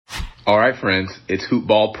All right, friends, it's Hoop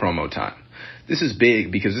Ball promo time. This is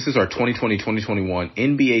big because this is our 2020-2021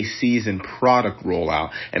 NBA season product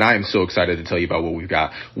rollout, and I am so excited to tell you about what we've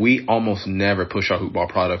got. We almost never push our Hoop Ball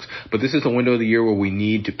products, but this is the window of the year where we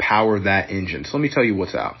need to power that engine. So let me tell you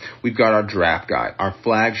what's out. We've got our draft guide, our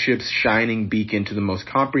flagship shining beacon to the most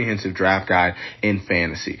comprehensive draft guide in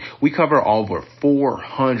fantasy. We cover over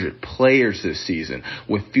 400 players this season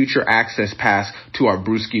with future access pass to our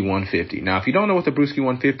Brewski 150. Now, if you don't know what the Brewski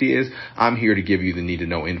 150 is, I'm here to give you the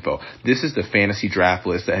need-to-know info. This is the fantasy draft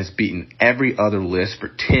list that has beaten every other list for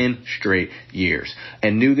 10 straight years.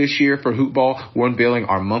 And new this year for Hoop Ball, we're unveiling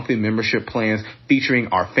our monthly membership plans featuring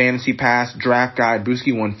our Fantasy Pass, Draft Guide,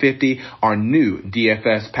 Brewski 150, our new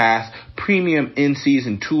DFS Pass, premium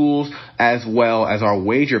in-season tools, as well as our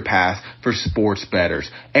Wager Pass for sports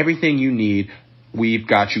bettors. Everything you need, we've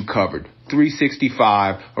got you covered.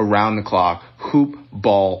 365 around the clock. Hoop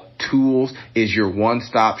Ball Tools is your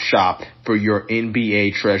one-stop shop for your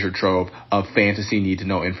NBA treasure trove of fantasy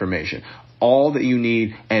need-to-know information. All that you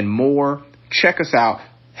need and more. Check us out.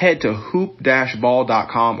 Head to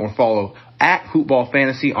hoop-ball.com or follow at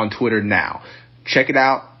hoopballfantasy on Twitter now. Check it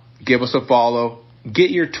out. Give us a follow.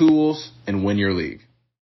 Get your tools and win your league.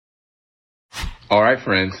 All right,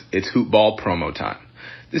 friends, it's Hoop Ball promo time.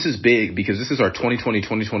 This is big because this is our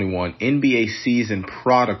 2020-2021 NBA season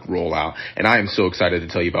product rollout, and I am so excited to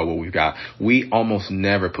tell you about what we've got. We almost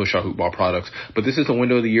never push our Hoop Ball products, but this is the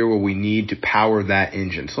window of the year where we need to power that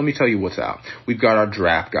engine. So let me tell you what's out. We've got our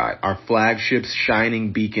draft guide, our flagship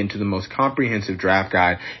shining beacon to the most comprehensive draft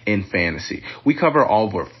guide in fantasy. We cover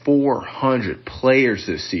over 400 players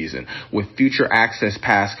this season with future access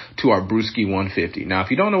pass to our Brewski 150. Now, if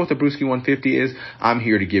you don't know what the Brewski 150 is, I'm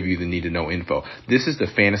here to give you the need-to-know info. This is the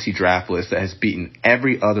fantasy draft list that has beaten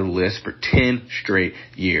every other list for 10 straight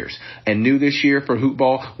years. And new this year for Hoop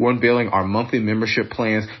Ball, we're unveiling our monthly membership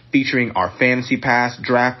plans featuring our Fantasy Pass,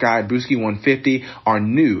 Draft Guide, Brewski 150, our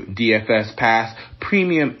new DFS Pass,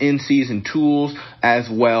 premium in-season tools, as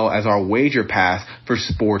well as our Wager Pass for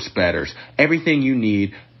sports bettors. Everything you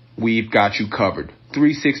need, we've got you covered.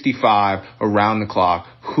 365 around the clock.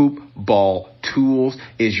 Hoop Ball Tools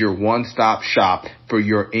is your one-stop shop for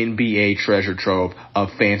your NBA treasure trove of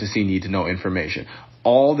fantasy need-to-know information.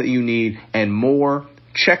 All that you need and more.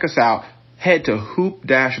 Check us out. Head to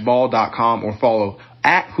hoop-ball.com or follow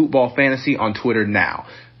at hoopballfantasy on Twitter now.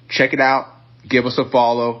 Check it out. Give us a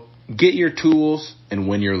follow. Get your tools and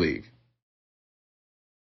win your league.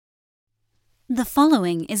 The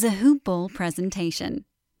following is a Hoop Ball presentation.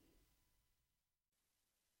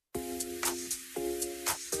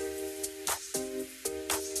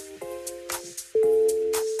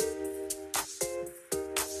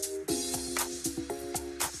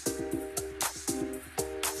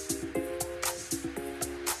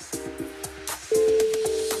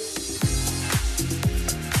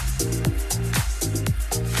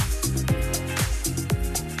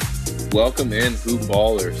 Welcome in, Hoop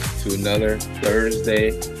Ballers, to another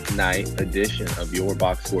Thursday night edition of your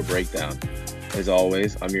Box Score Breakdown. As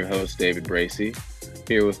always, I'm your host, David Bracey,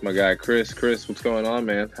 here with my guy, Chris. Chris, what's going on,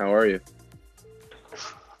 man? How are you?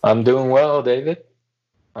 I'm doing well, David.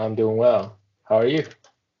 I'm doing well. How are you?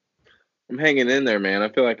 I'm hanging in there, man. I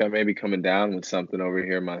feel like I may be coming down with something over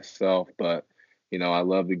here myself, but, you know, I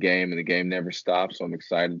love the game, and the game never stops, so I'm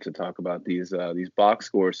excited to talk about these box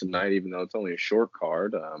scores tonight, even though it's only a short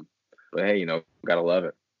card. But hey, you know, gotta love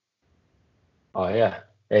it. Oh, yeah.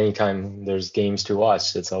 Anytime there's games to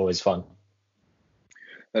watch, it's always fun.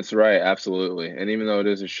 That's right, absolutely. And even though it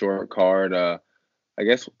is a short card, I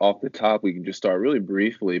guess off the top, we can just start really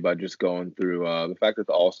briefly by just going through the fact that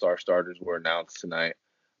the All-Star starters were announced tonight.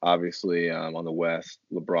 Obviously, on the West,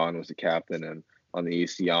 LeBron was the captain, and on the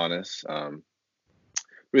East, Giannis.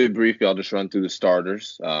 Really briefly, I'll just run through the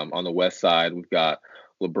starters. On the West side, we've got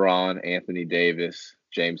LeBron, Anthony Davis,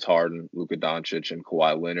 James Harden, Luka Doncic, and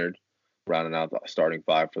Kawhi Leonard, rounding out the starting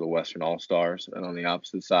five for the Western All-Stars. And on the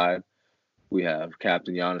opposite side, we have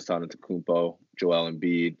Captain Giannis Antetokounmpo, Joel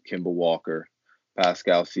Embiid, Kemba Walker,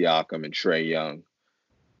 Pascal Siakam, and Trae Young,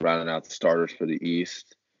 rounding out the starters for the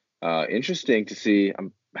East. Interesting to see.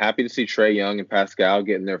 I'm happy to see Trae Young and Pascal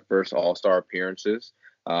getting their first All-Star appearances,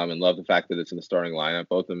 and love the fact that it's in the starting lineup.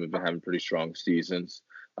 Both of them have been having pretty strong seasons,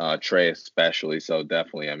 Trae especially. So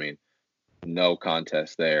definitely, I mean, no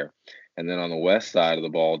contest there. And then on the West side of the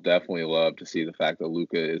ball, definitely love to see the fact that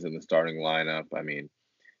Luka is in the starting lineup. I mean,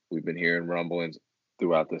 we've been hearing rumblings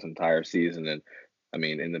throughout this entire season, and I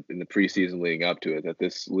mean, in the preseason leading up to it, that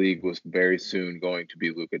this league was very soon going to be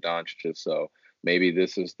Luka Doncic. So maybe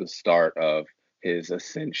this is the start of his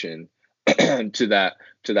ascension to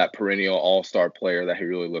that perennial all-star player that he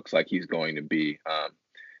really looks like he's going to be.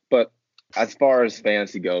 But As far as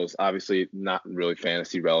fantasy goes, obviously not really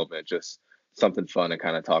fantasy relevant, just something fun to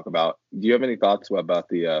kind of talk about. Do you have any thoughts about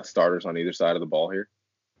the starters on either side of the ball here?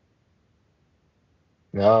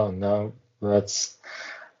 No, no,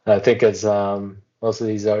 I think it's most of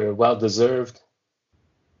these are well deserved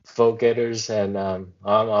vote getters, and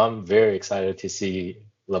I'm very excited to see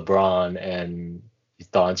LeBron and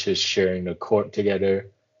Doncic sharing the court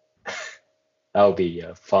together. That would be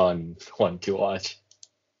a fun one to watch.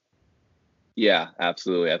 Yeah,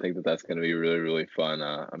 absolutely. I think that's going to be really, really fun.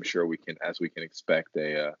 I'm sure we can expect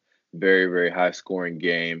a very, very high scoring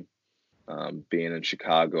game. Being in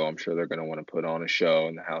Chicago, I'm sure they're going to want to put on a show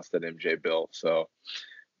in the house that MJ built. So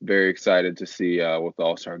very excited to see what the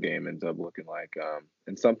All Star game ends up looking like,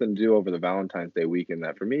 and something to do over the Valentine's Day weekend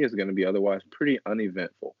that for me is going to be otherwise pretty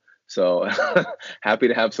uneventful. So happy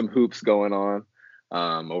to have some hoops going on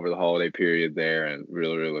over the holiday period there, and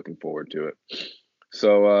really, really looking forward to it.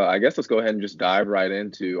 So I guess let's go ahead and just dive right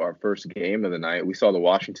into our first game of the night. We saw the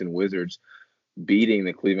Washington Wizards beating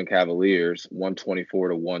the Cleveland Cavaliers 124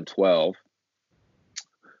 to 112.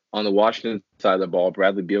 On the Washington side of the ball,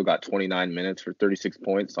 Bradley Beal got 29 minutes for 36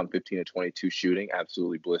 points on 15 to 22 shooting,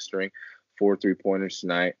 absolutely blistering. 4 3-pointers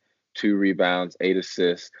tonight, 2 rebounds, 8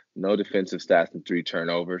 assists, no defensive stats, and 3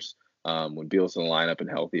 turnovers. When Beal's in the lineup and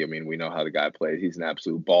healthy, I mean, we know how the guy plays. He's an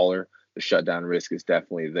absolute baller. The shutdown risk is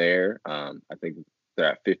definitely there. I think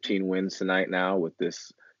they're at 15 wins tonight now with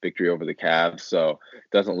this victory over the Cavs. So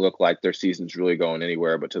it doesn't look like their season's really going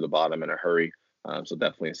anywhere but to the bottom in a hurry. So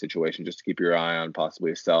definitely a situation just to keep your eye on,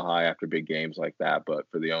 possibly a sell high after big games like that. But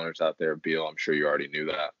for the owners out there, Beal, I'm sure you already knew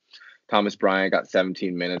that. Thomas Bryant got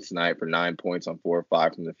 17 minutes tonight for 9 points on 4 or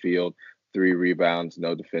 5 from the field, 3 rebounds,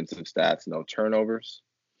 no defensive stats, no turnovers.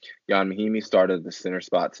 Jan Mahimi started at the center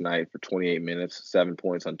spot tonight for 28 minutes, 7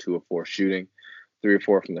 points on 2 of 4 shooting, 3 or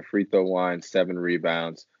 4 from the free throw line, 7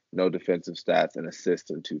 rebounds, no defensive stats, and assists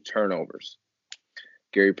and 2 turnovers.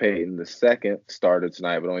 Gary Payton II started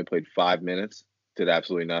tonight but only played 5 minutes, did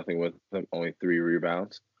absolutely nothing with them, only 3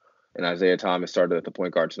 rebounds. And Isaiah Thomas started at the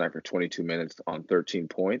point guard tonight for 22 minutes on 13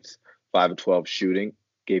 points, 5 of 12 shooting,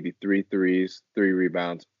 gave you 3 threes, 3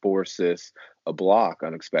 rebounds, 4 assists, a block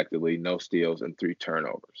unexpectedly, no steals, and 3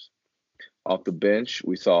 turnovers. Off the bench,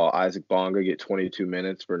 we saw Isaac Bonga get 22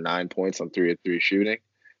 minutes for 9 points on 3 of 3 shooting,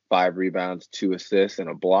 5 rebounds, 2 assists, and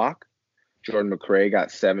a block. Jordan McRae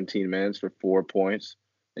got 17 minutes for 4 points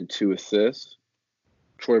and 2 assists.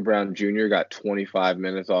 Troy Brown Jr. got 25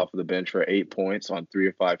 minutes off of the bench for 8 points on 3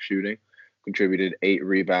 of 5 shooting, contributed 8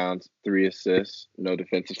 rebounds, 3 assists, no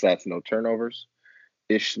defensive stats, no turnovers.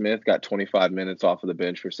 Ish Smith got 25 minutes off of the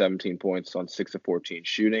bench for 17 points on 6 of 14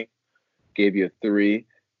 shooting, gave you a 3,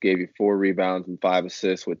 gave you 4 rebounds and 5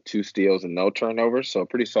 assists with 2 steals and no turnovers. So a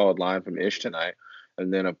pretty solid line from Ish tonight.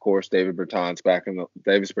 And then, of course, Davis Bertans back in the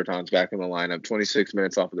lineup, 26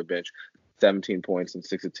 minutes off of the bench, 17 points and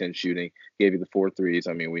 6 of 10 shooting, gave you the 4 threes.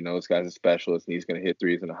 I mean, we know this guy's a specialist, and he's going to hit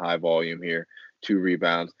threes in a high volume here. 2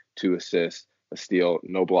 rebounds, 2 assists, a steal,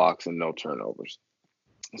 no blocks, and no turnovers.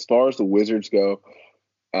 As far as the Wizards go,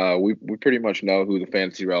 we pretty much know who the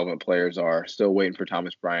fantasy relevant players are. Still waiting for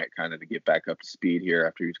Thomas Bryant kind of to get back up to speed here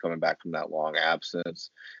after he's coming back from that long absence.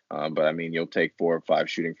 But I mean, you'll take 4 or 5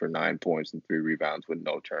 shooting for 9 points and 3 rebounds with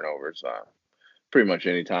no turnovers. Pretty much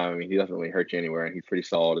any time. I mean, he doesn't really hurt you anywhere, and he's pretty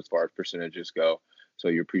solid as far as percentages go. So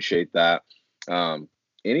you appreciate that.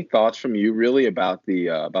 Any thoughts from you really about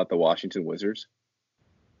the Washington Wizards?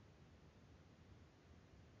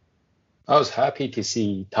 I was happy to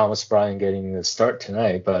see Thomas Bryant getting the start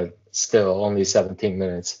tonight, but still only 17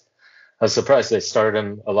 minutes. I was surprised they started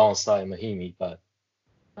him alongside Mahimi, but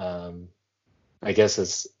I guess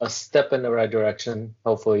it's a step in the right direction.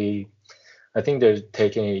 Hopefully, I think they're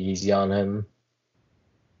taking it easy on him.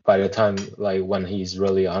 By the time, like when he's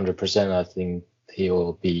really 100%, I think he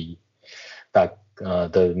will be back.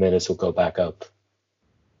 The minutes will go back up.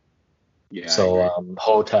 Yeah. So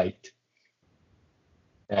hold tight.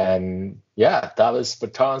 And yeah, Davis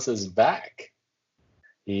Bertans is back.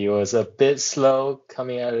 He was a bit slow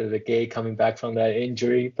coming out of the gate, coming back from that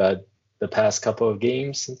injury, but the past couple of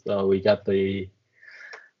games, we got the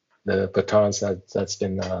Bertans that's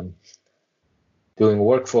been doing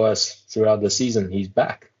work for us throughout the season. He's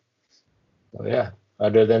back. So yeah,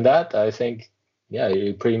 other than that, I think, yeah,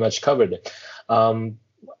 you pretty much covered it.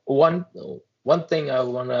 One thing I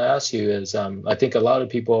want to ask you is, I think a lot of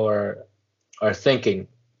people are thinking,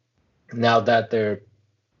 now that they're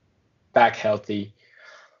back healthy,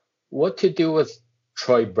 what to do with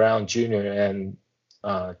Troy Brown Jr. and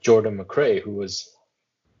Jordan McRae, who was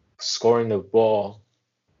scoring the ball,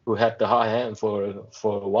 who had the high hand for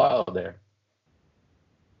a while there.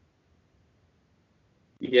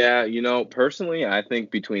 Yeah, personally, I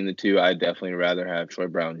think between the two, I'd definitely rather have Troy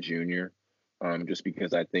Brown Jr. Just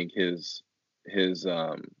because I think his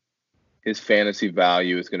um his fantasy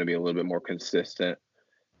value is going to be a little bit more consistent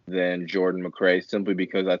than Jordan McRae, simply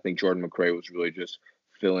because I think Jordan McRae was really just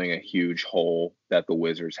filling a huge hole that the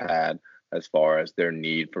Wizards had as far as their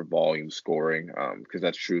need for volume scoring. Because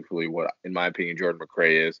that's truthfully what, in my opinion, Jordan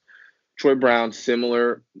McRae is. Troy Brown,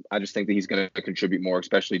 similar. I just think that he's going to contribute more,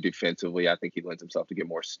 especially defensively. I think he lends himself to get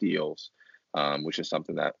more steals, which is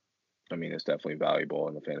something that, I mean, is definitely valuable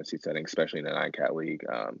in the fantasy setting, especially in the 9 cat league.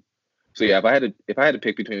 So yeah, if I had to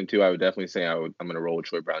pick between the two, I would definitely say I'm going to roll with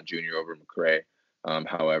Troy Brown Jr. over McRae.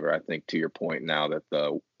 However, I think to your point now that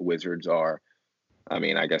the Wizards are, I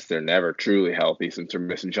mean, I guess they're never truly healthy since they're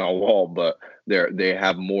missing John Wall, but they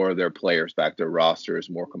have more of their players back. Their roster is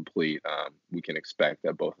more complete. We can expect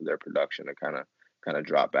that both of their production to kind of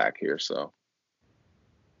drop back here. So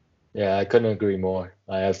Yeah, I couldn't agree more.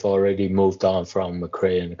 I have already moved on from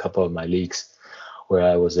McRae in a couple of my leagues where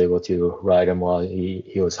I was able to ride him while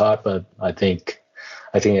he was hot, but I think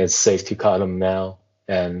it's safe to cut him now.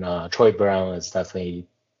 And Troy Brown is definitely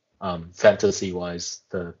fantasy wise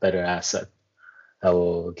the better asset that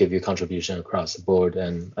will give you contribution across the board.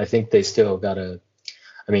 And I think they still gotta.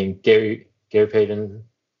 I mean, Gary Payton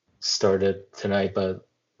started tonight, but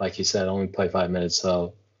like you said, only played 5 minutes,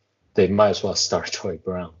 so they might as well start Troy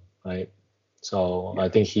Brown, right? So I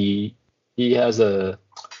think he has a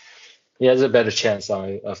better chance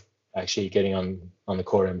of actually getting on the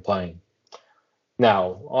court and playing.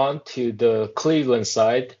 Now on to the Cleveland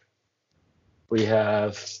side, we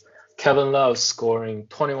have Kevin Love scoring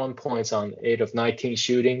 21 points on 8 of 19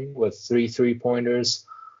 shooting with 3 3-pointers,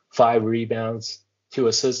 5 rebounds, 2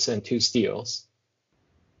 assists, and 2 steals.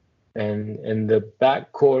 And in the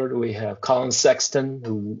backcourt, we have Colin Sexton,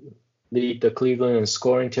 who lead the Cleveland in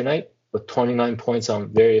scoring tonight with 29 points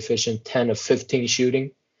on very efficient 10 of 15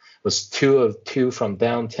 shooting, was 2 of 2 from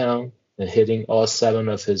downtown and hitting all 7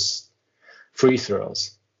 of his free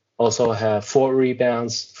throws. Also have 4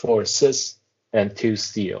 rebounds, 4 assists, and 2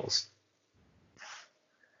 steals.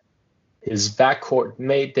 His backcourt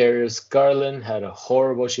mate Darius Garland had a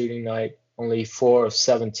horrible shooting night, only 4 of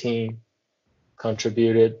 17,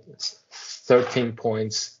 contributed 13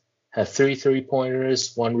 points, had 3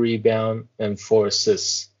 3-pointers, 1 rebound, and 4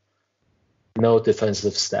 assists. No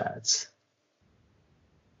defensive stats.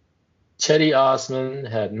 Chetty Osman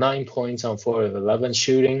had 9 points on 4 of 11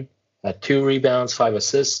 shooting, had 2 rebounds, 5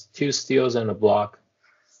 assists, 2 steals, and a block.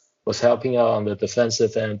 Was helping out on the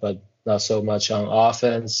defensive end, but not so much on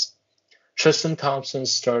offense. Tristan Thompson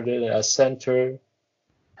started at center,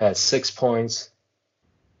 had 6 points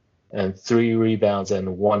and 3 rebounds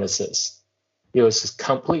and 1 assist. He was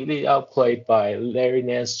completely outplayed by Larry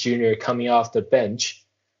Nance Jr. coming off the bench,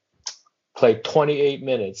 played 28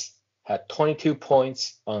 minutes, had 22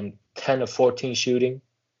 points on 10 of 14 shooting,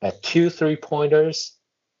 had 2 3-pointers,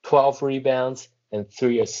 12 rebounds, and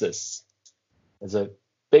 3 assists. It's a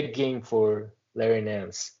big game for Larry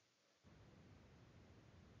Nance.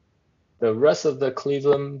 The rest of the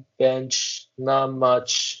Cleveland bench, not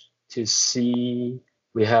much to see.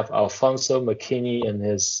 We have Alfonso McKinney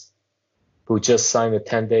who just signed a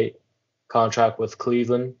 10-day contract with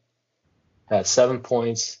Cleveland, had 7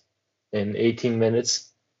 points in 18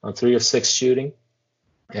 minutes on 3 of 6 shooting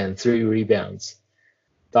and 3 rebounds.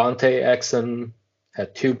 Dante Exum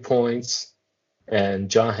had 2 points, and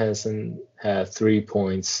John Henson had 3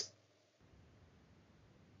 points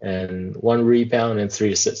and 1 rebound and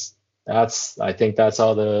 3 assists. I think that's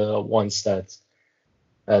all the ones that's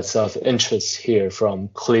of interest here from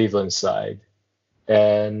Cleveland side.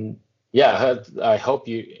 And yeah, I hope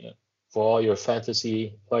for all your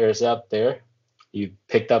fantasy players out there, you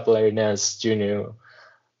picked up Larry Nance Jr.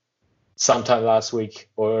 sometime last week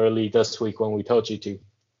or early this week when we told you to.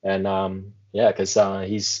 And because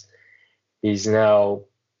he's now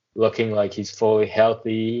looking like he's fully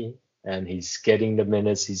healthy and he's getting the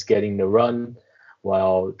minutes, he's getting the run,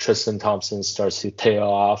 while Tristan Thompson starts to tail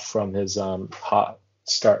off from his hot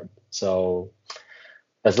start. So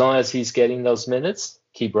as long as he's getting those minutes,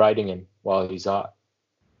 keep riding him while he's hot.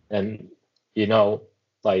 And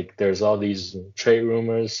there's all these trade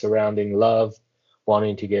rumors surrounding Love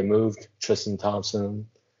wanting to get moved, Tristan Thompson.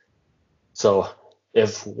 So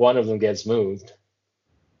if one of them gets moved,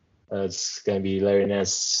 it's going to be Larry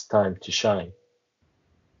Nance's time to shine.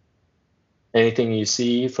 Anything you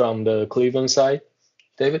see from the Cleveland side,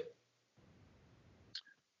 David?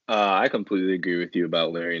 I completely agree with you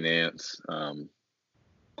about Larry Nance.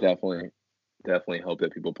 Definitely hope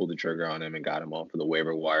that people pulled the trigger on him and got him off of the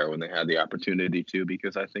waiver wire when they had the opportunity to,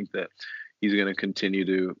 because I think that he's going to continue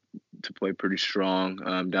to play pretty strong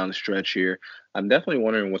down the stretch here. I'm definitely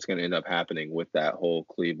wondering what's going to end up happening with that whole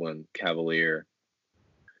Cleveland Cavalier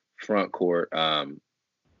front court.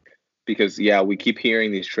 Because yeah, we keep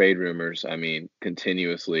hearing these trade rumors. I mean,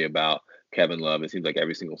 continuously about Kevin Love. It seems like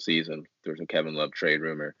every single season there's a Kevin Love trade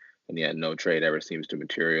rumor, and yet no trade ever seems to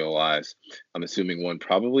materialize. I'm assuming one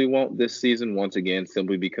probably won't this season once again,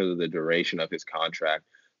 simply because of the duration of his contract,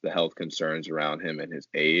 the health concerns around him, and his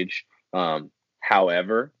age.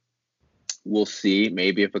 However, we'll see.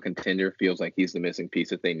 Maybe if a contender feels like he's the missing piece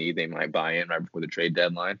that they need, they might buy in right before the trade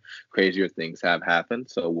deadline. Crazier things have happened,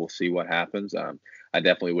 so we'll see what happens. I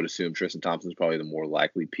definitely would assume Tristan Thompson is probably the more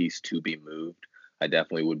likely piece to be moved. I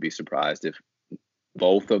definitely would be surprised if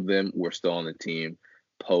both of them were still on the team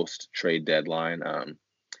post trade deadline.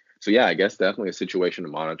 So yeah, I guess definitely a situation to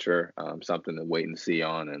monitor, something to wait and see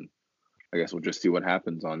on, and I guess we'll just see what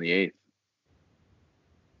happens on the 8th.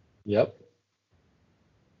 Yep.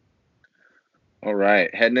 All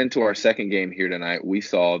right, heading into our second game here tonight, we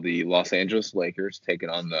saw the Los Angeles Lakers taking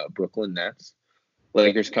on the Brooklyn Nets.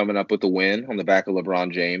 Lakers coming up with the win on the back of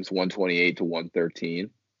LeBron James, 128-113.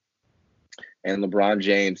 And LeBron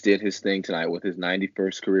James did his thing tonight with his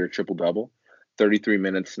 91st career triple-double, 33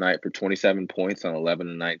 minutes tonight for 27 points on 11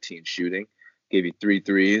 and 19 shooting. Gave you 3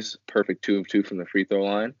 threes, perfect 2 of 2 from the free throw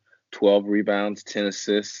line, 12 rebounds, 10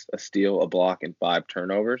 assists, a steal, a block, and 5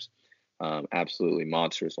 turnovers. Absolutely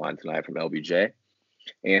monstrous line tonight from LBJ.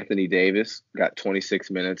 Anthony Davis got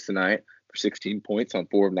 26 minutes tonight for 16 points on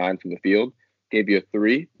 4 of 9 from the field. Gave you a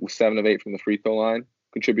 3 with 7 of 8 from the free throw line.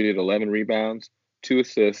 Contributed 11 rebounds, 2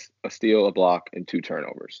 assists, a steal, a block, and 2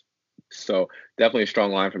 turnovers. So definitely a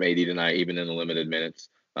strong line from AD tonight, even in the limited minutes.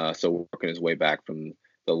 So working his way back from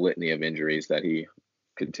the litany of injuries that he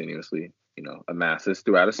continuously, amasses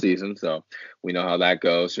throughout a season. So we know how that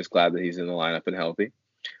goes. Just glad that he's in the lineup and healthy.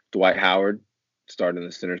 Dwight Howard started in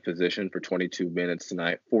the center's position for 22 minutes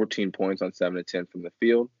tonight, 14 points on 7 of 10 from the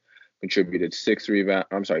field. Contributed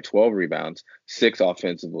 12 rebounds, 6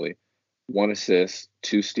 offensively, 1 assist,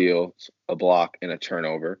 2 steals, a block, and a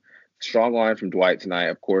turnover. Strong line from Dwight tonight.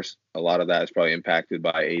 Of course, a lot of that is probably impacted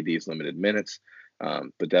by AD's limited minutes,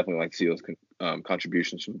 but definitely like to see those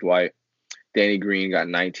contributions from Dwight. Danny Green got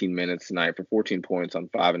 19 minutes tonight for 14 points on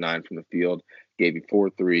 5 and 9 from the field. Gave you 4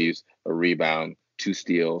 threes, a rebound, 2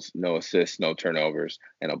 steals, no assists, no turnovers,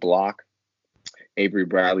 and a block. Avery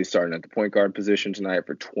Bradley starting at the point guard position tonight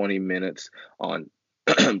for 20 minutes on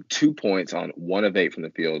 2 points on 1 of 8 from the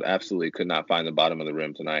field. Absolutely could not find the bottom of the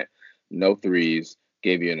rim tonight. No threes,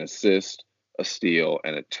 gave you an assist, a steal,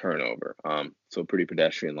 and a turnover. So pretty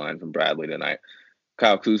pedestrian line from Bradley tonight.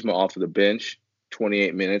 Kyle Kuzma off of the bench,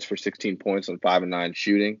 28 minutes for 16 points on 5 and 9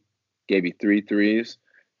 shooting. Gave you 3 threes,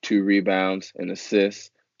 2 rebounds, an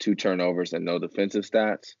assist, 2 turnovers, and no defensive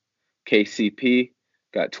stats. KCP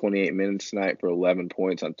got 28 minutes tonight for 11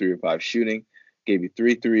 points on 3 of 5 shooting. Gave you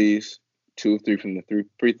 3 threes, 2 of 3 from the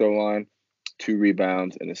free throw line, 2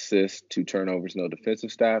 rebounds, an assist, 2 turnovers, no defensive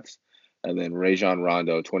stats. And then Rajon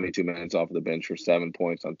Rondo, 22 minutes off of the bench for 7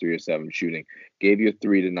 points on 3 of 7 shooting. Gave you a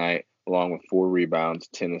 3 tonight, along with 4 rebounds,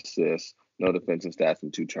 10 assists, no defensive stats,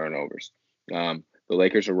 and 2 turnovers. The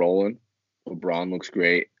Lakers are rolling. LeBron looks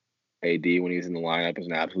great. AD, when he's in the lineup, is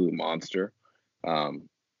an absolute monster.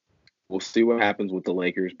 We'll see what happens with the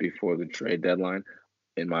Lakers before the trade deadline.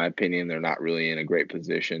 In my opinion, they're not really in a great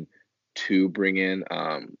position to bring in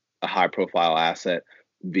a high-profile asset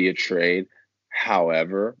via trade.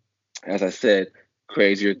 However, as I said,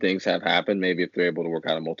 crazier things have happened. Maybe if they're able to work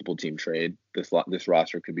out a multiple-team trade, this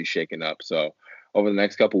roster could be shaken up. So over the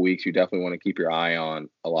next couple of weeks, you definitely want to keep your eye on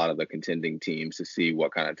a lot of the contending teams to see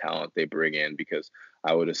what kind of talent they bring in, because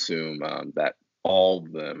I would assume that all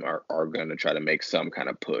of them are going to try to make some kind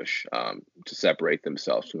of push to separate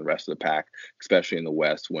themselves from the rest of the pack, especially in the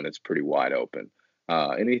West when it's pretty wide open.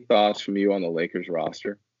 Any thoughts from you on the Lakers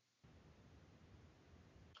roster?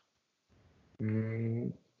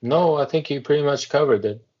 No, I think you pretty much covered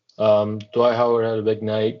it. Dwight Howard had a big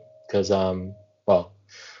night because,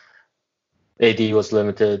 AD was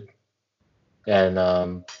limited, and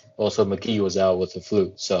also McKee was out with the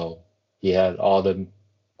flu, so he had all the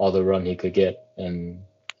run he could get, and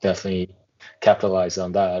definitely capitalized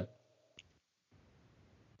on that.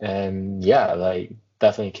 And yeah,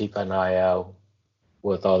 definitely keep an eye out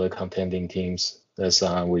with all the contending teams as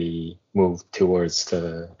we move towards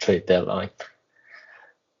the trade deadline.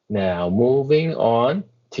 Now, moving on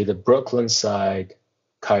to the Brooklyn side,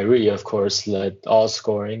 Kyrie, of course, led all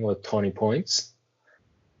scoring with 20 points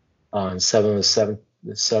on 7 of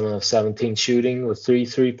 17 shooting with 3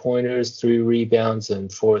 3-pointers, 3 rebounds,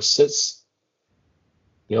 and 4 assists.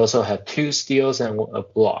 He also had 2 steals and a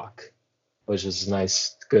block. which is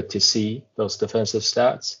nice, good to see those defensive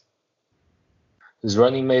stats. His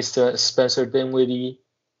running mate Spencer Dinwiddie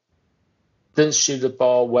didn't shoot the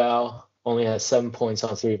ball well, only had 7 points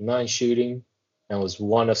on 3 of 9 shooting, and was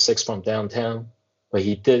 1 of 6 from downtown. But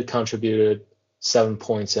he did contribute 7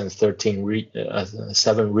 points and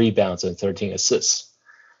 7 rebounds and 13 assists.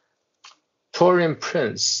 Taurean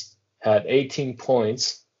Prince had 18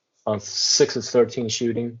 points on 6 of 13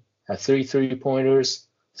 shooting, had 3 3-pointers,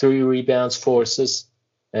 3 rebounds, 4 assists,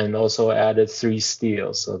 and also added 3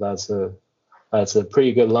 steals. So that's a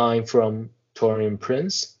pretty good line from Taurean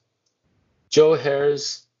Prince. Joe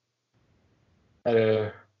Harris had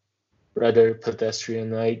a rather pedestrian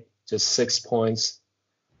night, just 6 points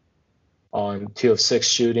on 2 of 6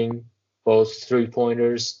 shooting, both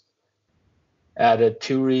 3-pointers, added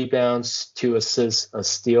 2 rebounds, 2 assists, a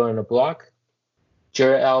steal, and a block.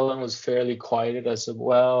 Jarrett Allen was fairly quiet as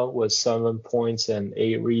well, with 7 points and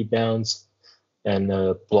 8 rebounds and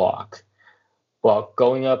a block. Well,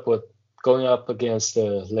 going up against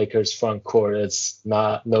the Lakers front court, it's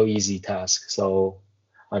no easy task. So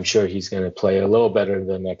I'm sure he's going to play a little better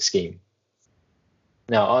the next game.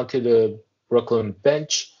 Now on to the Brooklyn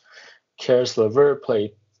bench. Karis LeVert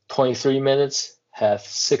played 23 minutes, had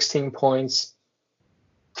 16 points,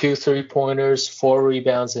 2 3-pointers, 4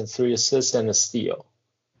 rebounds, and 3 assists and a steal.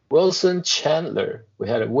 Wilson Chandler, we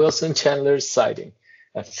had a Wilson Chandler sighting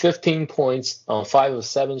at 15 points on 5 of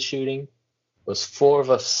 7 shooting, was 4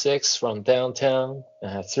 of 6 from downtown,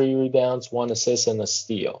 and had 3 rebounds, 1 assist, and a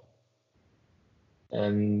steal.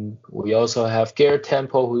 And we also have Garrett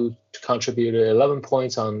Temple, who contributed 11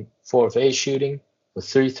 points on 4 of 8 shooting, with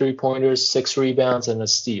 3 3-pointers, 6 rebounds, and a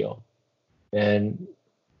steal. And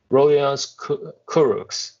Rodions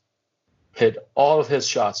Kurucs hit all of his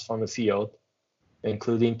shots from the field,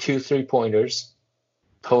 including 2 3-pointers,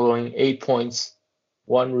 totaling 8 points,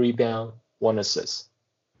 1 rebound, 1 assist.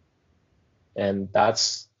 And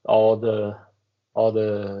that's all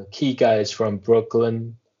the key guys from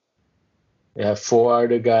Brooklyn. We have 4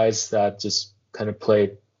 other guys that just kind of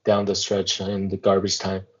played down the stretch in the garbage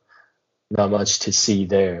time. Not much to see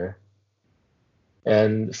there.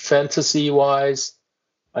 And fantasy-wise,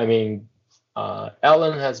 I mean,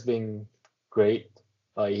 Allen has been great.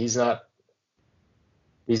 He's not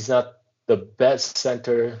the best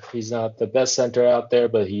center. He's not the best center out there,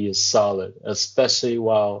 but he is solid, especially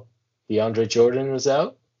while DeAndre Jordan is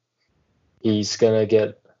out. He's going to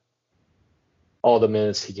get all the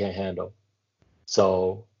minutes he can handle.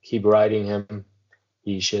 So keep riding him.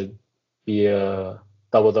 He should be a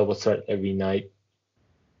double-double threat every night.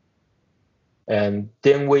 And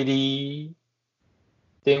Dinwiddie's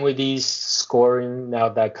scoring, now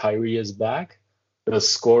that Kyrie is back, the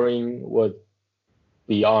scoring would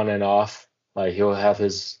be on and off. Like he'll have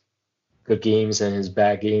his good games and his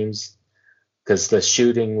bad games, because the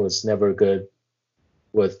shooting was never good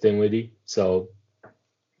with Dinwiddie. So,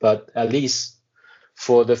 but at least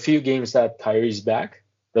for the few games that Kyrie's back,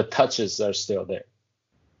 the touches are still there.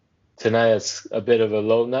 Tonight it's a bit of a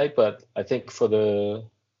low night, but I think for the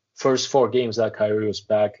first 4 games that Kyrie was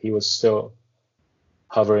back, he was still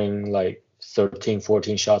hovering like 13,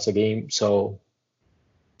 14 shots a game. So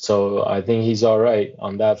I think he's all right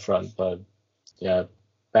on that front. But yeah,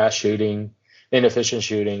 bad shooting, inefficient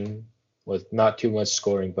shooting with not too much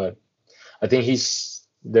scoring. But I think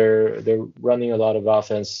they're running a lot of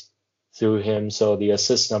offense through him, so the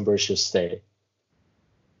assist numbers should stay.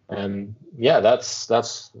 And yeah, that's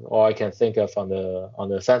all I can think of on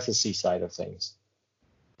the fantasy side of things.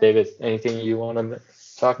 David, anything you want to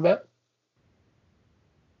talk about?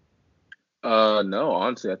 No,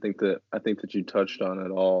 honestly, I think that you touched on it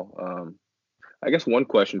all. I guess one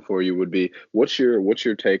question for you would be, what's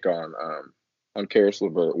your take on Karis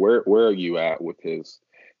LeVert? Where are you at with his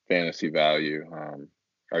fantasy value?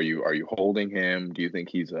 Are you holding him? Do you think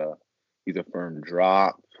he's a firm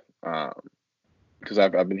drop? Because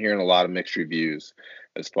I've been hearing a lot of mixed reviews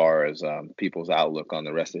as far as people's outlook on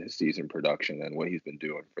the rest of his season production and what he's been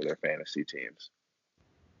doing for their fantasy teams.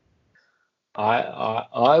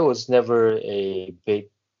 I was never a big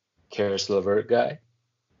Karis LeVert guy,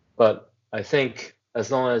 but I think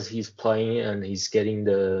as long as he's playing and he's getting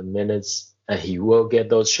the minutes and he will get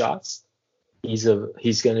those shots, he's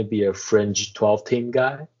going to be a fringe 12-team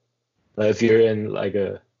guy. But if you're in like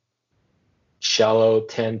a shallow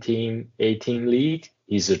 10-team, 18 league,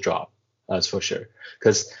 he's a drop. That's for sure.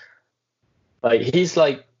 Because like he's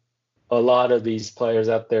like a lot of these players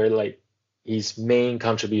out there, like his main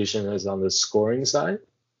contribution is on the scoring side,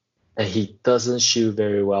 and he doesn't shoot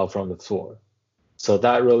very well from the floor. So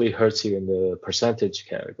that really hurts you in the percentage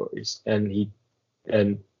categories. And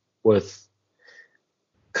with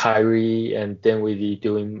Kyrie and Dinwiddie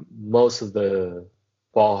doing most of the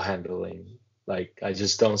ball handling. Like I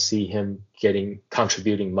just don't see him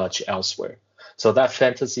contributing much elsewhere. So that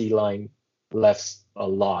fantasy line left a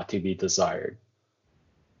lot to be desired.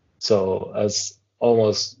 So as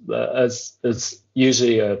it's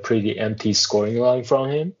usually a pretty empty scoring line from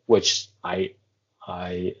him, which I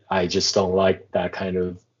just don't like that kind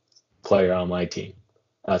of player on my team.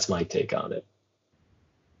 That's my take on it.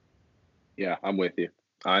 Yeah, I'm with you.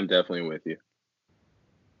 I'm definitely with you.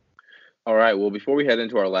 All right. Well, before we head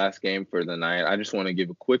into our last game for the night, I just want to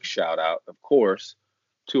give a quick shout out, of course,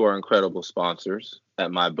 to our incredible sponsors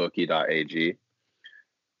at mybookie.ag.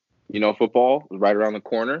 You know, football is right around the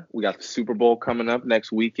corner. We got the Super Bowl coming up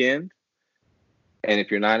next weekend. And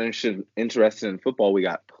if you're not interested in football, we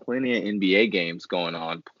got plenty of NBA games going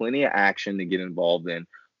on, plenty of action to get involved in,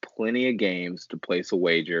 plenty of games to place a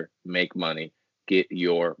wager, make money, get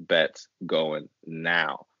your bets going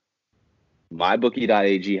now.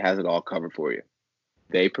 MyBookie.ag has it all covered for you.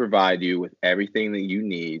 They provide you with everything that you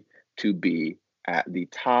need to be at the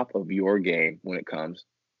top of your game when it comes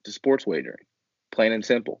to sports wagering. Plain and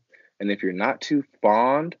simple. And if you're not too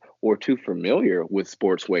fond or too familiar with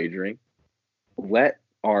sports wagering, let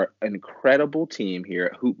our incredible team here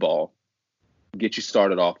at Hoopball get you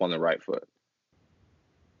started off on the right foot.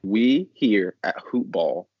 We here at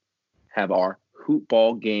Hoopball have our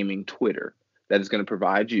Hoopball Gaming Twitter that is going to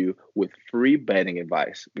provide you with free betting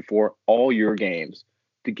advice before all your games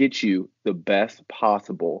to get you the best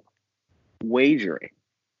possible wagering.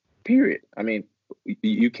 Period. I mean,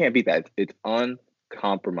 you can't beat that. It's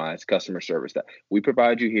uncompromised customer service that we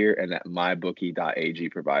provide you here and that mybookie.ag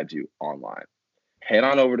provides you online. Head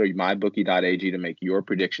on over to mybookie.ag to make your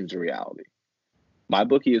predictions a reality.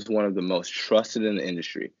 MyBookie is one of the most trusted in the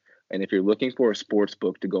industry. And if you're looking for a sports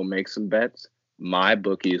book to go make some bets,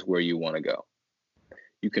 MyBookie is where you want to go.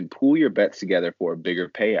 You can pool your bets together for a bigger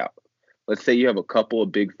payout. Let's say you have a couple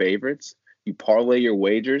of big favorites. You parlay your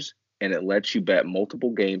wagers, and it lets you bet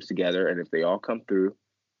multiple games together. And if they all come through,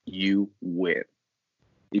 you win.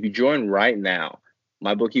 If you join right now,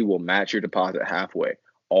 MyBookie will match your deposit halfway,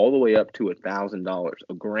 all the way up to $1,000,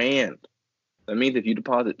 $1,000. That means if you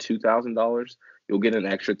deposit $2,000, you'll get an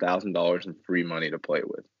extra $1,000 in free money to play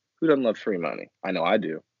with. Who doesn't love free money? I know I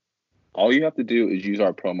do. All you have to do is use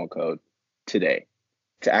our promo code today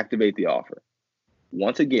to activate the offer.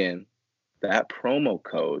 Once again, that promo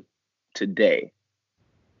code today,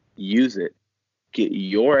 use it, get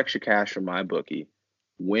your extra cash from MyBookie,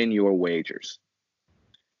 win your wagers.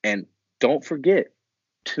 And don't forget,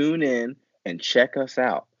 tune in and check us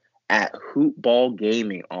out at Hoopball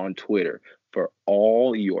Gaming on Twitter for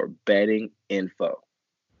all your betting info.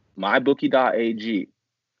 MyBookie.ag.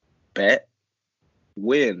 Bet,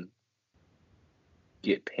 win,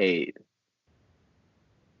 get paid.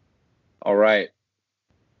 All right.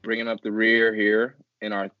 Bringing up the rear here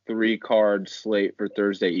in our 3-card slate for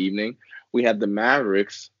Thursday evening. We have the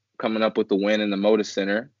Mavericks coming up with the win in the Moda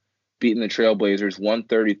Center, beating the Trailblazers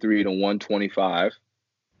 133 to 125.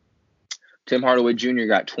 Tim Hardaway Jr.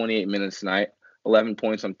 got 28 minutes tonight, 11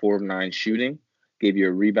 points on 4 of 9 shooting, gave you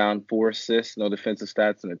a rebound, 4 assists, no defensive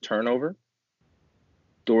stats, and a turnover.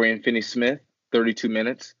 Dorian Finney-Smith, 32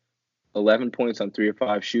 minutes, 11 points on 3 of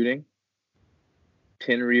 5 shooting,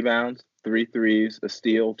 10 rebounds, 3 threes, a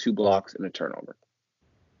steal, 2 blocks, and a turnover.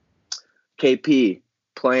 KP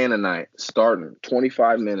playing tonight, starting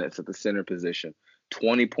 25 minutes at the center position,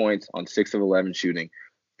 20 points on 6 of 11 shooting,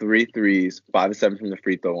 3 threes, 5 of 7 from the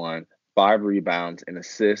free throw line, 5 rebounds, an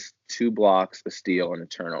assist, 2 blocks, a steal, and a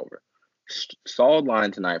turnover. Solid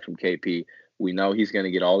line tonight from KP. We know he's going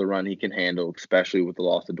to get all the run he can handle, especially with the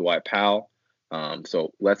loss of Dwight Powell.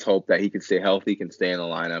 So let's hope that he can stay healthy, can stay in the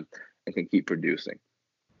lineup, and can keep producing.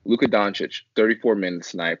 Luka Doncic, 34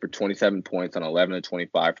 minutes tonight for 27 points on 11 of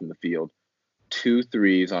 25 from the field, 2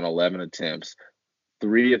 threes on 11 attempts,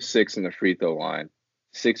 3 of 6 in the free throw line,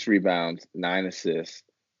 6 rebounds, 9 assists,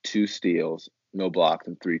 2 steals, no blocks,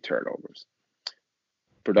 and 3 turnovers.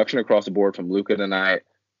 Production across the board from Luka tonight.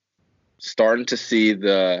 Starting to see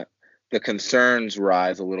the concerns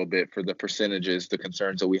rise a little bit for the percentages, the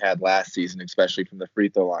concerns that we had last season, especially from the free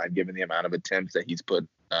throw line, given the amount of attempts that he's put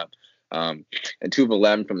up. And 2 of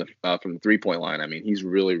 11 from the 3-point line. I mean, he's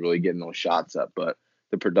really, really getting those shots up. But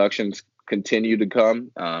the productions continue to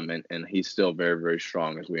come, and he's still very, very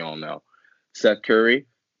strong, as we all know. Seth Curry,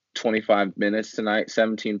 25 minutes tonight,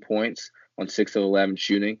 17 points on 6 of 11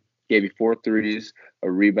 shooting. Gave you 4 threes,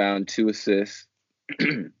 a rebound, 2 assists,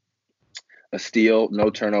 a steal, no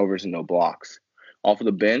turnovers, and no blocks. Off of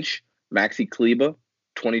the bench, Maxi Kleba,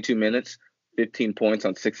 22 minutes, 15 points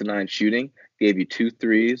on 6 of 9 shooting. Gave you 2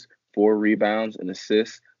 threes, 4 rebounds and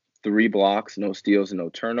assists, 3 blocks, no steals, and no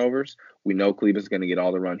turnovers. We know Kleber's going to get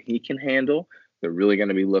all the run he can handle. They're really going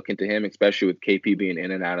to be looking to him, especially with KP being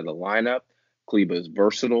in and out of the lineup. Kleber is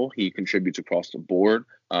versatile. He contributes across the board.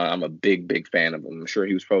 I'm a big fan of him. I'm sure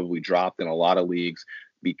he was probably dropped in a lot of leagues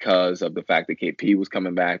because of the fact that KP was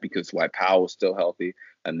coming back, because Dwight Powell was still healthy,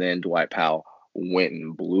 and then Dwight Powell went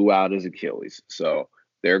and blew out his Achilles. So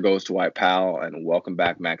there goes Dwight Powell, and welcome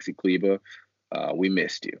back, Maxi Kleber. We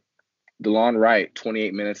missed you. DeLon Wright,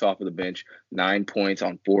 28 minutes off of the bench, 9 points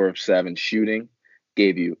on 4 of 7 shooting,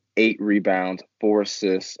 gave you 8 rebounds, 4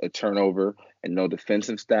 assists, a turnover, and no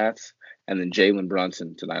defensive stats. And then Jalen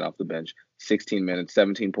Brunson tonight off the bench, 16 minutes,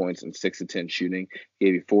 17 points, and 6 of 10 shooting,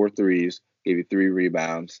 gave you 4 threes, gave you 3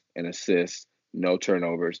 rebounds, an assist, no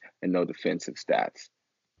turnovers, and no defensive stats.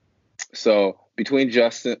 So between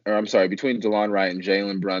DeLon Wright and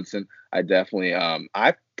Jalen Brunson, I definitely,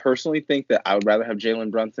 I personally think that I would rather have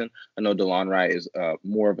Jalen Brunson. I know DeLon Wright is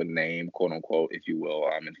more of a name, quote unquote, if you will,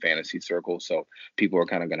 in fantasy circles. So people are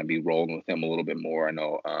kind of going to be rolling with him a little bit more. I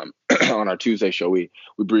know on our Tuesday show, we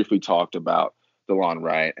briefly talked about DeLon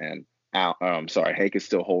Wright, and Hake is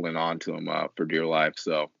still holding on to him for dear life.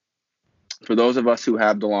 So for those of us who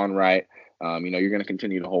have DeLon Wright, you're going to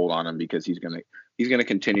continue to hold on him because he's going to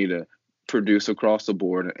continue to produce across the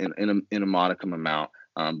board in a modicum amount.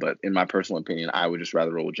 But in my personal opinion, I would just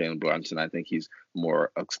rather roll with Jalen Brunson. I think he's a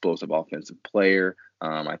more explosive offensive player.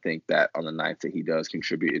 I think that on the nights that he does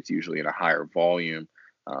contribute, it's usually in a higher volume.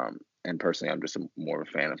 And personally, I'm just more of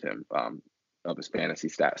a fan of him, of his fantasy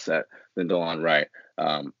stat set than DeLon Wright.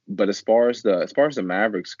 But as far as the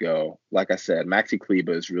Mavericks go, like I said, Maxi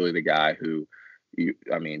Kleber is really the guy who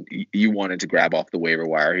you wanted to grab off the waiver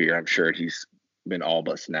wire here. I'm sure he's been all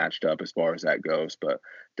but snatched up as far as that goes, but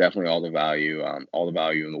definitely all the value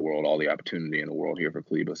in the world, all the opportunity in the world here for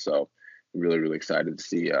Kleber. So really excited to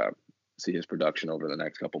see his production over the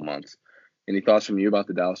next couple months. Any thoughts from you about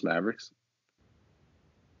the Dallas Mavericks?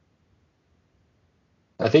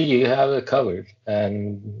 I think you have it covered,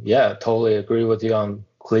 and yeah, totally agree with you on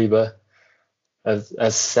Kleber.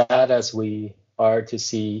 As sad as we are to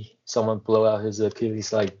see someone blow out his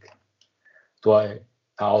Achilles like Dwight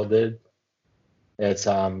Powell did, it's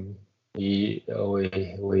we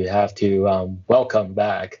have to welcome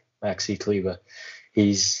back Maxi Kleber.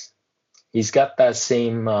 He's got that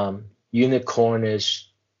same unicornish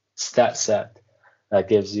stat set that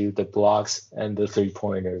gives you the blocks and the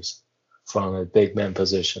 3-pointers from a big man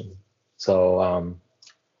position. So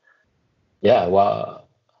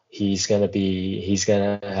he's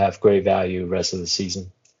gonna have great value rest of the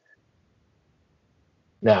season.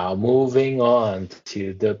 Now, moving on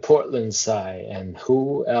to the Portland side, and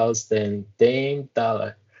who else than Damian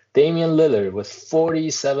Lillard with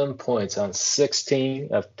 47 points on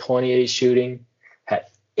 16 of 28 shooting, had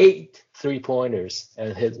 8 3-pointers,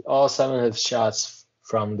 and hit all 7 of his shots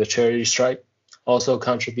from the charity stripe. Also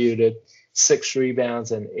contributed 6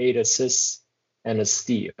 rebounds and 8 assists and a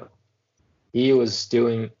steal. He was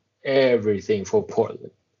doing everything for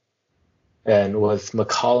Portland. And with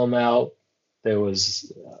McCollum out,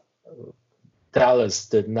 Dallas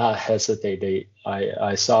did not hesitate.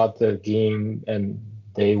 I saw the game, and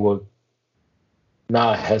they would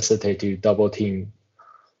not hesitate to double team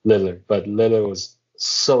Lillard. But Lillard was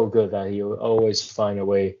so good that he would always find a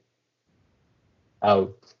way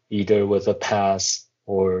out, either with a pass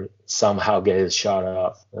or somehow get his shot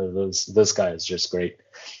off. This guy is just great.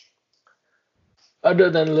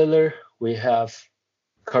 Other than Lillard, we have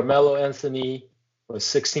Carmelo Anthony with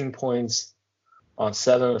 16 points on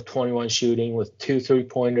 7 of 21 shooting with 2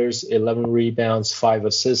 3-pointers, 11 rebounds, 5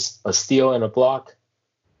 assists, a steal, and a block.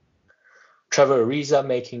 Trevor Ariza,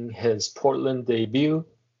 making his Portland debut,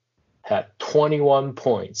 had 21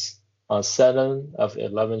 points on 7 of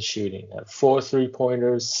 11 shooting, had 4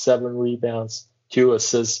 3-pointers, 7 rebounds, 2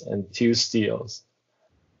 assists, and 2 steals.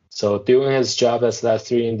 So doing his job as that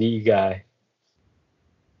 3-and-D guy.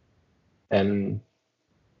 And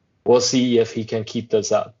we'll see if he can keep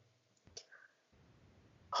this up.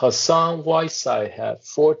 Hassan Whiteside had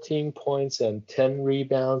 14 points and 10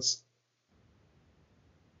 rebounds,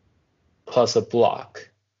 plus a block.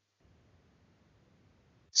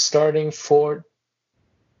 Starting for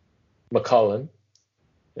McCollum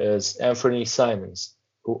is Anthony Simons,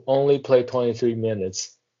 who only played 23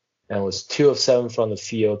 minutes and was 2 of 7 from the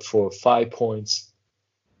field for 5 points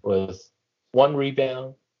with 1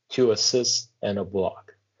 rebound, 2 assists, and a block.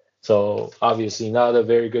 So obviously not a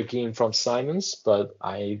very good game from Simons, but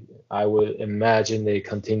I would imagine they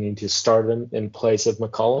continue to start him in place of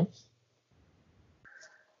McCollum.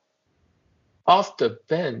 Off the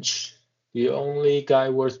bench, The only guy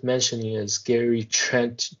worth mentioning is Gary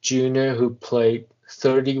Trent Jr., who played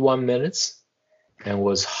 31 minutes and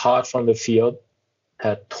was hot from the field,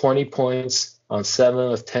 had 20 points on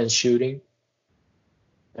 7 of 10 shooting,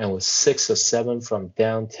 and was 6 of 7 from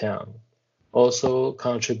downtown. Also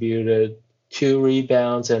contributed 2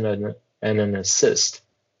 rebounds and an assist.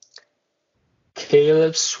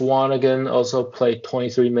 Caleb Swanigan also played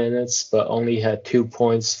 23 minutes, but only had 2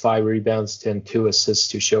 points, 5 rebounds, and 2 assists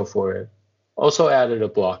to show for it. Also added a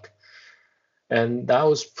block. And that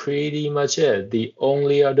was pretty much it. The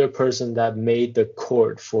only other person that made the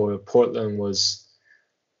court for Portland was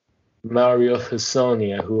Mario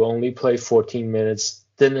Hussonia, who only played 14 minutes,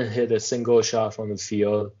 didn't hit a single shot from the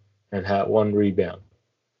field, and had 1 rebound.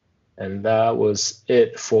 And that was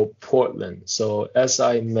it for Portland. So as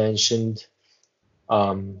I mentioned,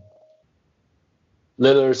 Lillard's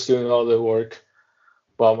doing all the work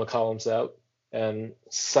while McCollum's out. And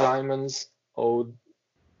Simons,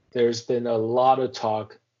 there's been a lot of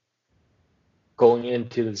talk going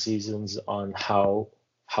into the seasons on how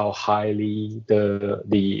highly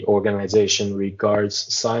the organization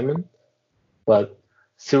regards Simon. But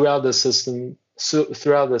throughout the season,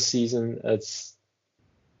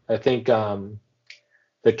 I think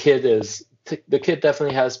the kid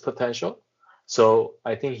definitely has potential. So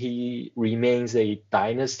I think he remains a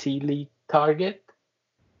dynasty league target.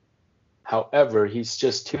 However, he's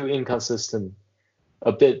just too inconsistent,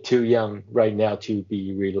 a bit too young right now to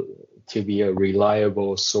be a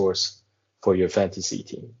reliable source for your fantasy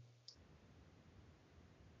team.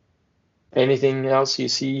 Anything else you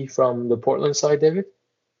see from the Portland side, David?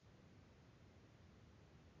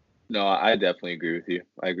 No, I definitely agree with you.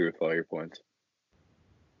 I agree with all your points.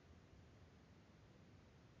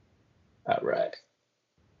 All right.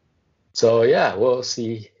 So yeah, we'll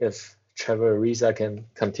see if Trevor Ariza can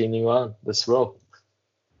continue on this role.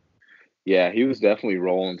 Yeah, he was definitely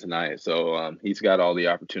rolling tonight. So he's got all the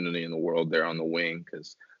opportunity in the world there on the wing,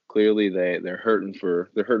 because clearly they're hurting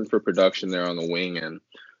for production there on the wing, and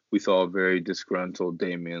we saw a very disgruntled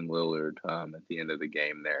Damian Lillard at the end of the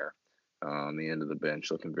game there on the end of the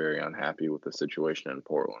bench, looking very unhappy with the situation in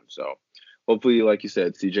Portland. So hopefully, like you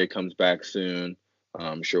said, CJ comes back soon.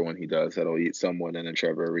 I'm sure when he does, that'll eat somewhat into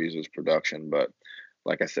Trevor Ariza's production. But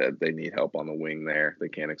like I said, they need help on the wing there. They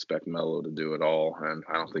can't expect Melo to do it all, and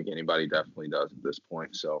I don't think anybody definitely does at this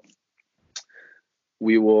point. So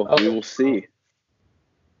we will see.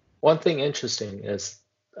 One thing interesting is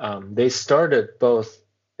they started both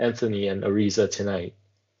Anthony and Ariza tonight.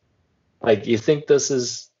 Like, you think this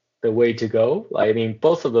is the way to go? I mean,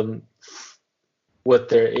 both of them, with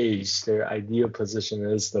their age, their ideal position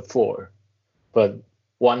is the 4, but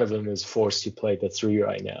one of them is forced to play the 3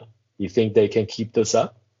 right now. You think they can keep this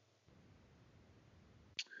up?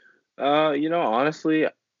 Honestly,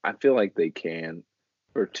 I feel like they can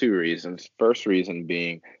for 2 reasons. First reason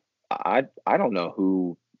being, I don't know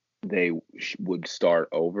who they would start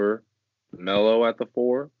over Melo at the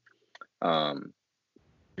 4.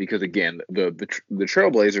 Because again, the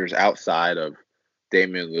Trailblazers outside of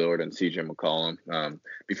Damian Lillard and CJ McCollum,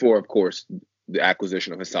 before of course the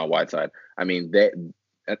acquisition of Hassan Whiteside, I mean,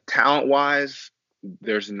 talent-wise,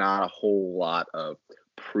 there's not a whole lot of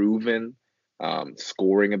proven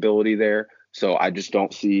scoring ability there. So I just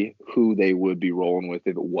don't see who they would be rolling with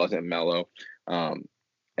if it wasn't Melo. And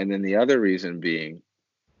then the other reason being,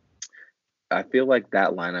 I feel like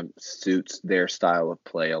that lineup suits their style of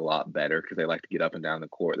play a lot better, because they like to get up and down the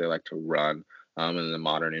court. They like to run. And in the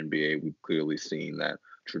modern NBA, we've clearly seen that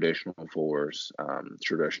traditional 4s,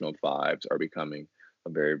 traditional 5s are becoming a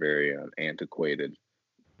very, very antiquated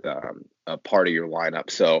a part of your lineup.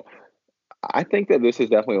 So I think that this is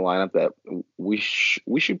definitely a lineup that we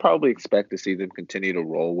should probably expect to see them continue to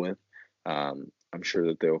roll with. I'm sure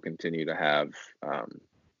that they'll continue to have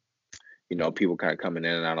people kind of coming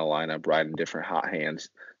in and out of lineup, riding different hot hands,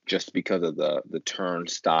 just because of the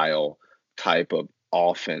turnstile type of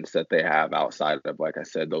offense that they have outside of, like I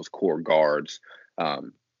said, those core guards.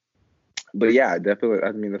 But yeah, definitely.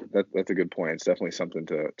 I mean, that's a good point. It's definitely something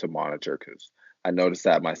to monitor, because I noticed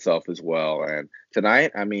that myself as well. And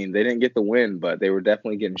tonight, I mean, they didn't get the win, but they were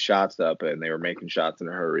definitely getting shots up, and they were making shots in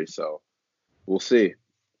a hurry. So we'll see.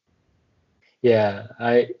 Yeah,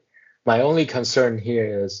 my only concern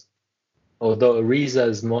here is, although Ariza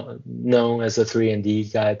is known as a 3-and-D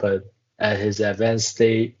guy, but at his advanced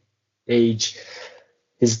age,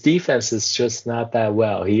 his defense is just not that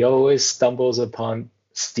well. He always stumbles upon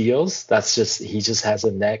steals. He just has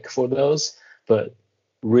a knack for those. But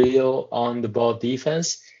real on the ball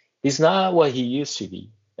defense, he's not what he used to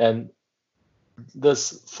be. And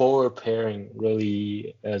this forward pairing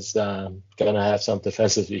really is gonna have some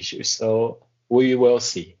defensive issues. So we will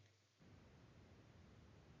see.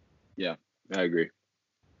 Yeah, I agree.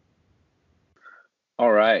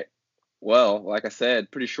 All right. Well, like I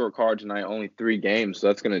said, pretty short card tonight, only 3 games. So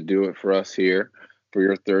that's going to do it for us here for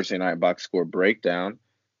your Thursday night box score breakdown.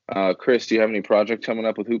 Chris, do you have any project coming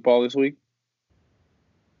up with Hoopball this week?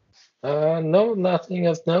 No, nothing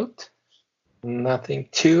of note. Nothing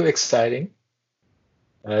too exciting.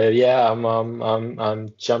 Yeah,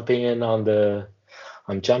 I'm jumping in on the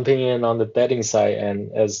betting side,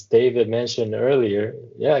 and as David mentioned earlier,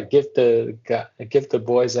 yeah, give the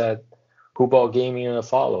boys at Hoopball Gaming a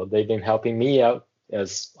follow. They've been helping me out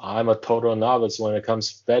as I'm a total novice when it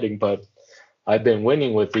comes to betting, but I've been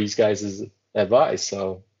winning with these guys' advice.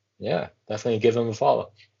 So yeah, definitely give them a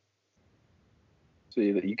follow. So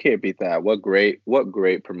you can't beat that. What great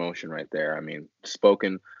promotion right there. I mean,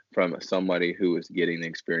 spoken from somebody who is getting the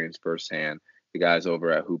experience firsthand. The guys over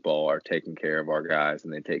at Hoopball are taking care of our guys,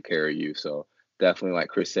 and they take care of you. So definitely, like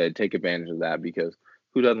Chris said, take advantage of that, because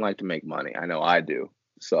who doesn't like to make money? I know I do.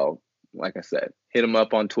 So, like I said, hit them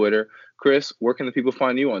up on Twitter. Chris, where can the people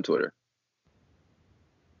find you on Twitter?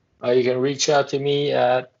 You can reach out to me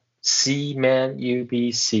at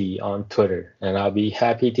CManUBC on Twitter, and I'll be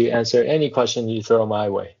happy to answer any question you throw my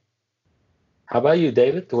way. How about you,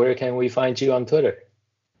 David? Where can we find you on Twitter?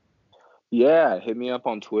 Yeah, hit me up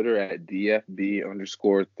on Twitter at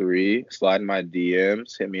DFB_3. Slide in my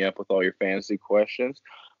DMs. Hit me up with all your fantasy questions.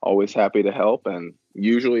 Always happy to help, and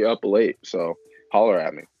usually up late, so holler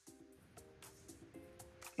at me.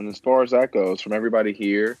 And as far as that goes, from everybody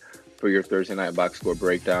here for your Thursday night box score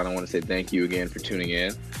breakdown, I want to say thank you again for tuning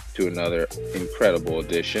in to another incredible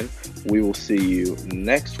edition. We will see you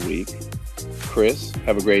next week. Chris,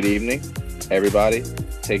 have a great evening. Everybody,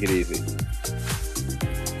 take it easy.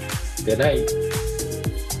 Good night.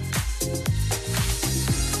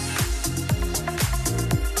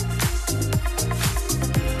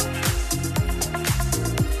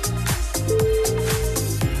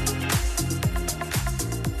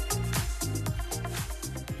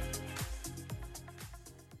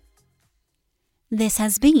 This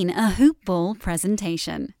has been a Hoopball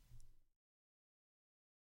presentation.